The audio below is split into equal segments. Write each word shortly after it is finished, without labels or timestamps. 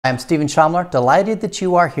I'm Stephen Schaumler, delighted that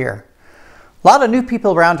you are here. A lot of new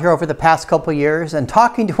people around here over the past couple years, and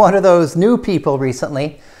talking to one of those new people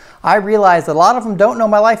recently, I realized that a lot of them don't know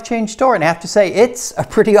my life change story, and I have to say it's a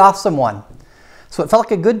pretty awesome one. So it felt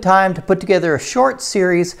like a good time to put together a short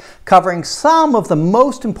series covering some of the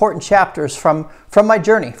most important chapters from my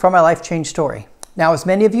journey, from my life change story. Now, as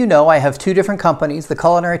many of you know, I have two different companies, the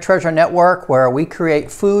Culinary Treasure Network, where we create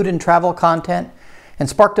food and travel content, and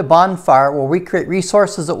Sparked a Bonfire, where we create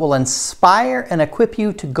resources that will inspire and equip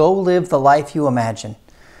you to go live the life you imagine.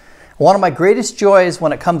 One of my greatest joys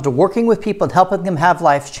when it comes to working with people and helping them have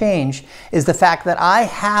life change is the fact that I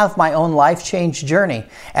have my own life change journey,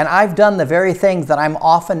 and I've done the very things that I'm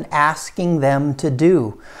often asking them to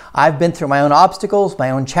do. I've been through my own obstacles, my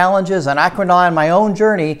own challenges, and I can rely on my own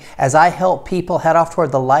journey as I help people head off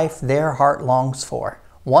toward the life their heart longs for.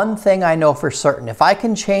 One thing I know for certain, if I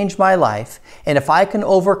can change my life, and if I can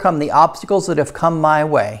overcome the obstacles that have come my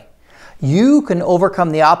way, you can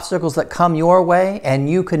overcome the obstacles that come your way, and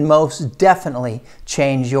you can most definitely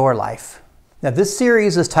change your life. Now, this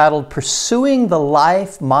series is titled Pursuing the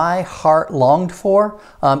Life My Heart Longed For.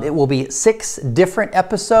 It will be 6 different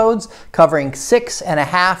episodes covering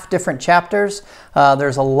 6.5 different chapters.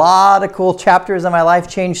 There's a lot of cool chapters in my life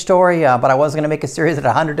change story, but I wasn't going to make a series at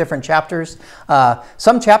 100 different chapters.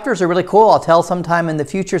 Some chapters are really cool. I'll tell sometime in the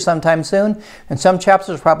future, sometime soon. And some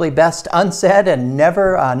chapters are probably best unsaid and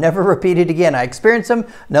never repeated again. I experienced them,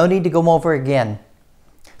 no need to go over again.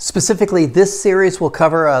 Specifically, this series will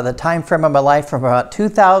cover the time frame of my life from about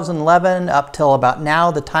 2011 up till about now,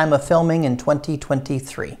 the time of filming in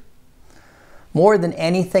 2023. More than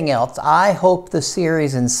anything else, I hope the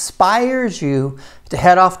series inspires you to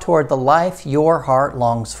head off toward the life your heart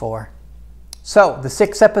longs for. So, the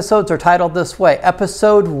 6 episodes are titled this way.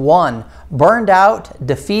 Episode 1, Burned Out,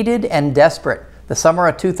 Defeated, and Desperate, the summer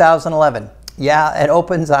of 2011. Yeah, it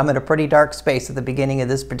opens, I'm in a pretty dark space at the beginning of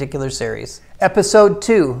this particular series. Episode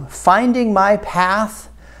 2, Finding My Path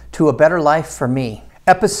to a Better Life for Me.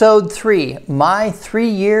 Episode 3, My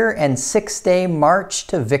 3-Year and 6-Day March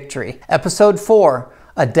to Victory. Episode 4,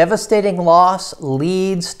 A Devastating Loss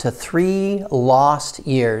Leads to 3 Lost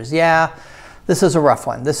Years. Yeah, this is a rough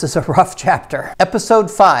one. This is a rough chapter.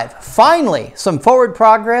 Episode 5, Finally, Some Forward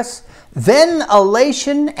Progress, then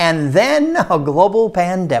elation, and then a global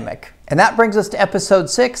pandemic. And that brings us to episode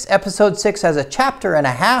 6. Episode 6 has a chapter and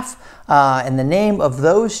a half, and the name of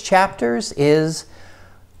those chapters is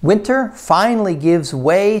Winter Finally Gives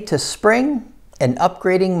Way to Spring and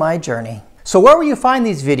Upgrading My Journey. So where will you find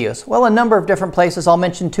these videos? Well, a number of different places. I'll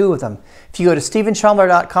mention 2 of them. If you go to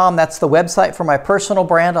StephenSchaumler.com, that's the website for my personal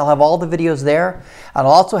brand. I'll have all the videos there. And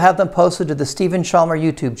I'll also have them posted to the Stephen Schaumler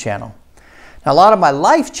YouTube channel. Now, a lot of my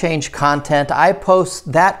life change content, I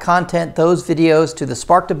post that content, those videos, to the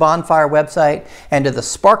Sparked a Bonfire website and to the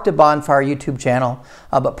Sparked a Bonfire YouTube channel.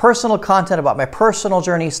 But personal content about my personal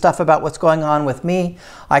journey, stuff about what's going on with me,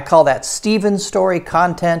 I call that Stephen Story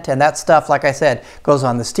content. And that stuff, like I said, goes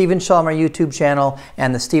on the Stephen Schaumler YouTube channel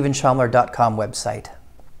and the StephenSchaumler.com website.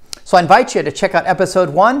 So I invite you to check out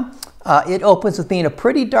episode 1. It opens with me in a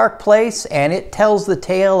pretty dark place, and it tells the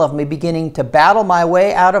tale of me beginning to battle my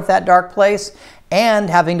way out of that dark place and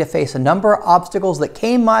having to face a number of obstacles that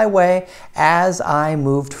came my way as I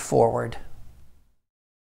moved forward.